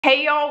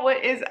Hey y'all,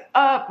 what is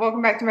up?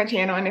 Welcome back to my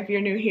channel, and if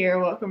you're new here,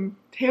 welcome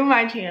to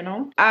my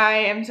channel. I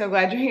am so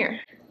glad you're here.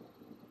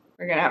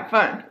 We're gonna have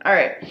fun. All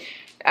right.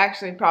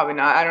 Actually, probably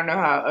not. I don't know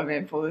how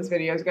eventful this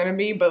video is gonna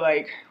be, but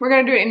like, we're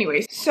gonna do it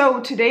anyways. So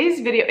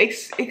today's video,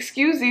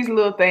 excuse these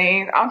little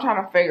things. I'm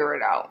trying to figure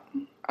it out,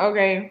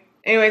 okay?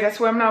 Anyways, I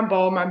swear I'm not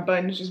bald. My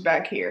button's just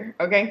back here,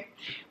 okay?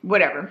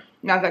 Whatever.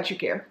 Not that you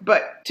care.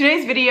 But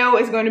today's video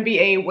is going to be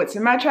a what's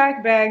in my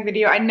track bag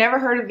video. I never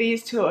heard of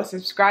these till a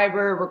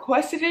subscriber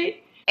requested it.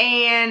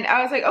 And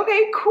I was like,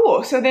 okay,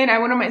 cool. So then I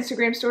went on my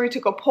Instagram story,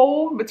 took a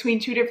poll between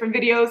two different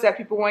videos that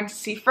people wanted to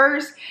see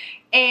first,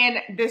 and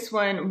this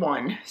one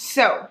won.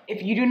 So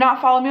if you do not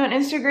follow me on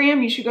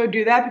Instagram, you should go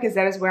do that, because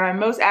that is where I'm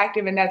most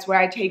active and that's where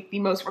I take the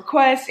most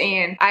requests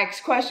and I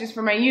ask questions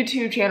for my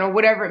YouTube channel,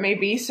 whatever it may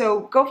be.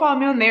 So go follow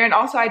me on there. And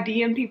also I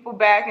DM people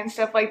back and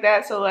stuff like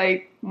that. So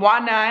like, why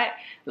not?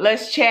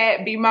 Let's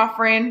chat, be my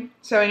friend.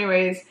 So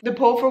anyways, the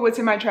poll for what's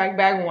in my track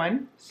bag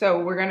won. So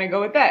we're gonna go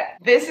with that.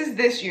 This is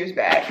this year's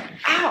bag.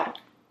 Ow!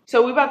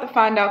 So we're about to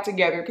find out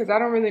together because I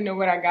don't really know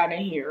what I got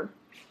in here.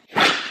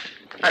 All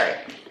right,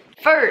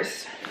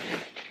 first,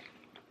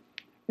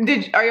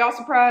 are y'all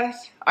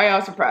surprised? Are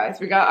y'all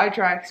surprised? We got our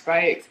track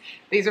spikes.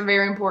 These are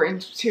very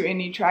important to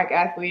any track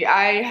athlete.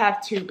 I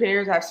have two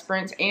pairs. I have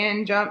sprints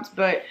and jumps,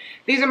 but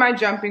these are my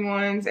jumping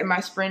ones and my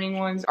sprinting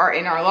ones are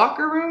in our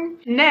locker room.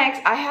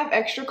 Next, I have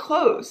extra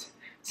clothes.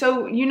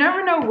 So you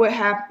never know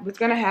what's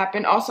gonna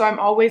happen. Also, I'm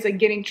always like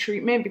getting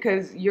treatment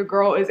because your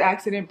girl is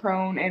accident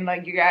prone, and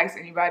like you can ask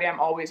anybody, I'm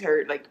always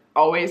hurt, like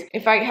always.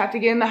 If I have to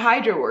get in the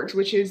Hydro Works,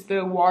 which is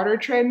the water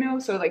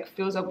treadmill, so it like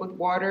fills up with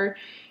water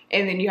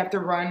and then you have to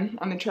run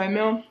on the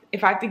treadmill.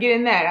 If I have to get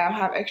in that, I'll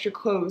have extra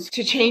clothes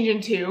to change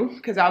into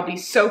because I'll be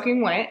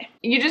soaking wet.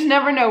 You just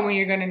never know when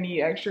you're gonna need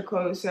extra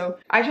clothes. So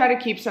I try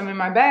to keep some in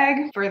my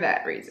bag for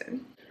that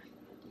reason.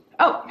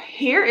 Oh,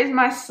 here is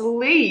my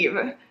sleeve.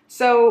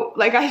 So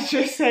like I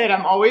just said,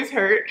 I'm always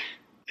hurt.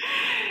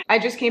 I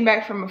just came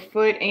back from a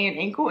foot and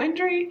ankle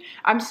injury.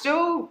 I'm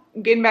still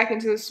getting back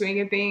into the swing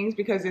of things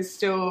because it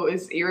still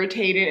is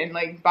irritated and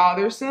like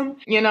bothersome.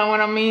 You know what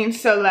I mean?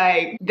 So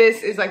like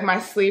this is like my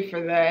sleeve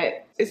for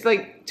that. It's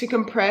like to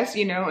compress,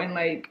 you know, and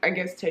like I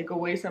guess take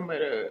away some of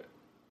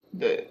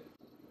the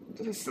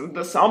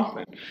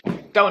something.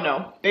 Don't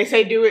know. They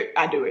say do it,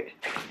 I do it.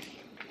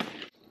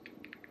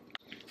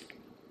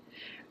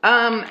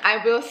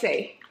 I will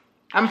say,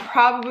 I'm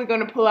probably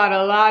gonna pull out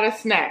a lot of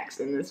snacks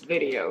in this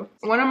video.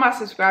 One of my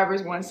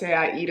subscribers once said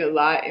I eat a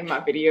lot in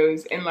my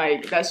videos, and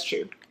like, that's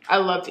true. I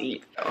love to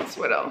eat.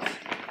 What else?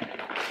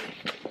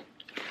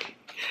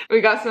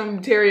 We got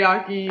some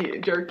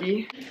teriyaki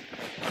jerky.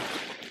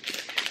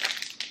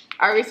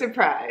 Are we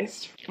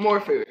surprised?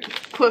 More food.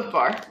 Cliff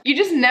Bar. You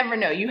just never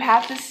know. You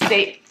have to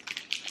stay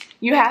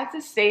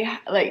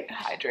like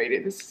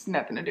hydrated. This has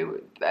nothing to do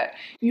with that.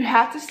 You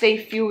have to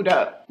stay fueled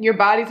up. Your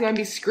body's gonna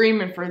be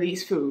screaming for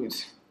these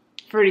foods.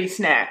 For these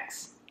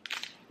snacks.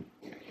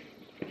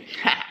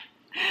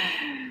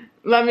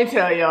 Let me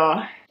tell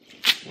y'all.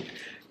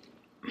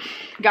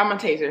 Got my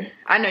taser.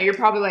 I know you're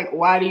probably like,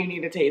 why do you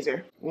need a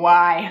taser?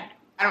 Why?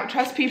 I don't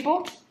trust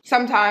people.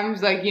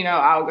 Sometimes like, you know,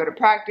 I'll go to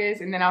practice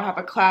and then I'll have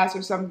a class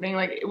or something,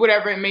 like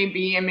whatever it may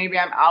be, and maybe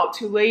I'm out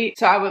too late.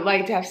 So I would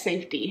like to have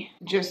safety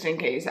just in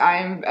case. I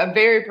am a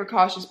very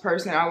precautious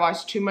person. I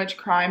watch too much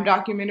crime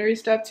documentary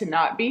stuff to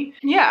not be.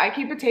 Yeah, I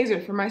keep a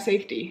taser for my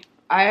safety.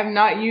 I have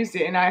not used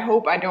it and I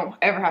hope I don't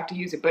ever have to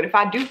use it. But if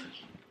I do,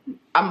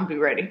 I'm gonna be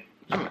ready.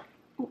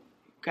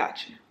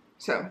 Gotcha.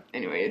 So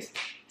anyways,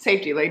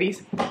 safety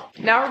ladies.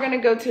 Now we're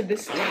gonna go to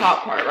this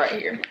top part right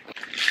here.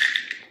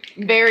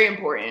 Very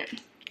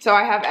important. So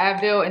I have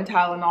Advil and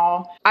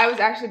Tylenol. I was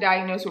actually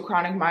diagnosed with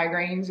chronic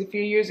migraines a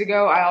few years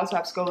ago. I also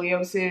have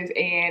scoliosis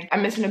and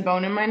I'm missing a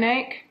bone in my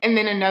neck. And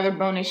then another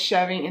bone is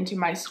shoving into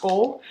my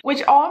skull,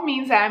 which all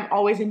means that I'm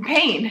always in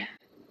pain.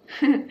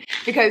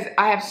 Because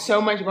I have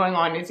so much going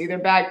on. It's either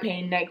back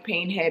pain, neck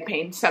pain, head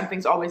pain.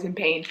 Something's always in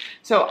pain.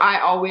 So I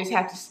always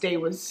have to stay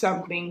with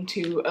something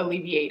to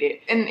alleviate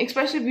it. And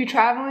especially if you're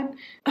traveling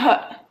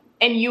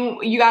and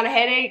you got a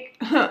headache,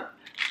 I'm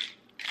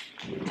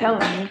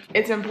telling you,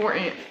 it's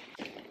important.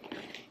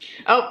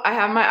 Oh, I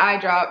have my eye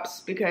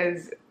drops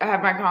because I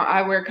have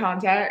I wear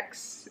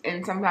contacts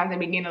and sometimes they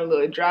be getting a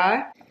little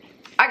dry.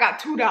 I got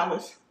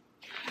 $2.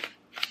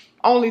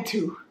 Only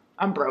 2.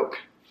 I'm broke.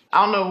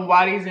 I don't know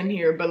why these in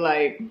here, but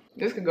like,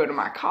 this could go to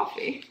my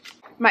coffee.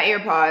 My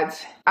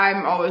AirPods.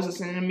 I'm always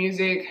listening to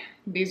music.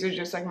 These are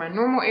just like my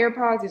normal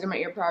AirPods. These are my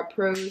AirPod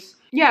Pros.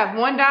 Yeah, if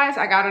one dies,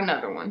 I got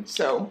another one.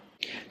 So,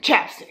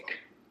 chapstick.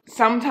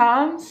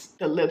 Sometimes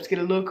the lips get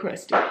a little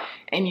crusty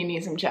and you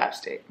need some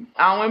chapstick.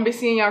 I don't want to be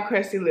seeing y'all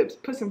crusty lips.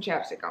 Put some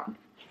chapstick on.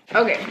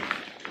 Okay,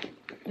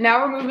 now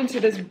we're moving to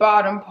this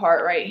bottom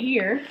part right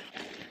here.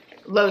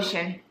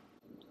 Lotion.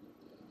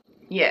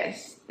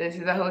 Yes, this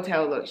is a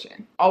hotel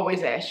lotion.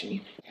 Always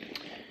ashy.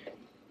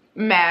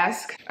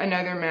 Mask,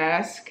 another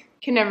mask.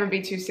 Can never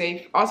be too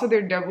safe. Also,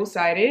 they're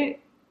double-sided,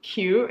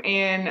 cute,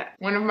 and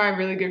one of my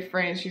really good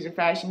friends, she's a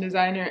fashion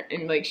designer,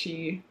 and like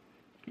she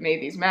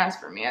made these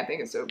masks for me. I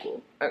think it's so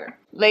cool. Okay.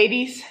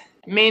 Ladies,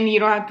 Men, you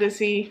don't have to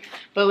see,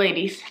 but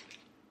ladies,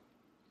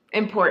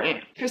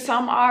 important. For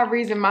some odd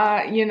reason,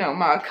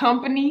 my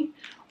company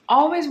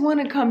always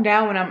want to come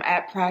down when I'm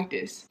at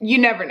practice. You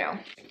never know.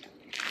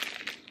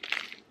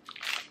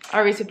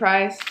 Are we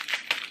surprised?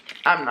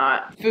 I'm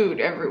not. Food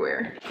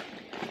everywhere.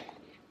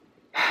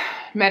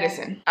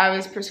 Medicine. I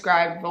was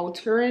prescribed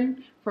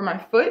Voltaren for my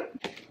foot.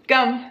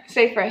 Gum,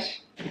 stay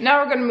fresh.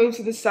 Now we're gonna move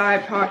to the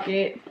side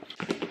pocket.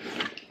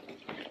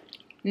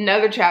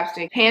 Another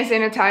chapstick. Hand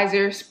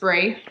sanitizer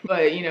spray,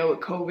 but you know, with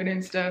COVID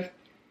and stuff,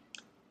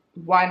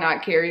 why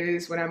not carry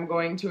this when I'm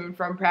going to and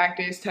from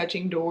practice,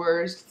 touching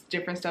doors,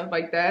 different stuff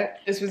like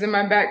that. This was in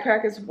my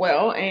backpack as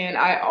well, and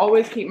I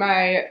always keep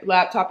my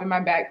laptop in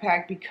my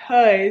backpack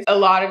because a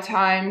lot of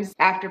times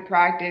after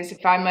practice,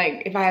 if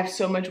I have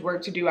so much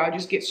work to do, I'll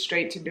just get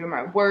straight to doing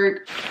my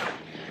work.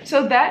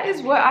 So that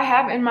is what I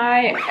have in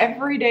my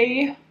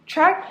everyday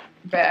track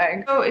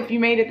bag. So if you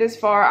made it this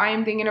far, I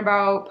am thinking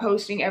about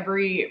posting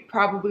every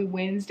probably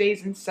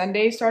Wednesdays and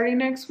Sundays starting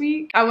next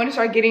week. I want to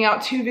start getting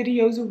out 2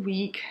 videos a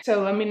week.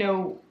 So let me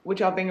know what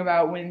y'all think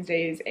about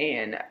Wednesdays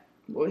and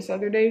what was the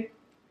other day?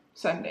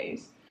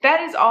 Sundays.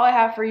 That is all I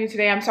have for you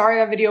today. I'm sorry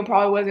that video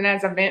probably wasn't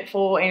as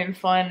eventful and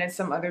fun as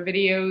some other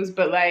videos,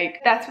 but like,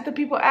 that's what the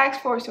people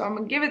asked for, so I'm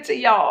gonna give it to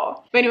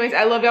y'all. But anyways,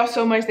 I love y'all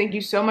so much. Thank you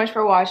so much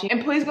for watching.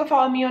 And please go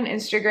follow me on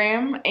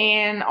Instagram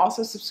and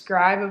also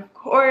subscribe, of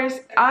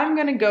course. I'm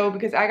gonna go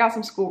because I got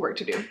some schoolwork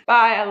to do.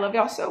 Bye, I love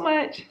y'all so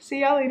much.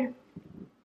 See y'all later.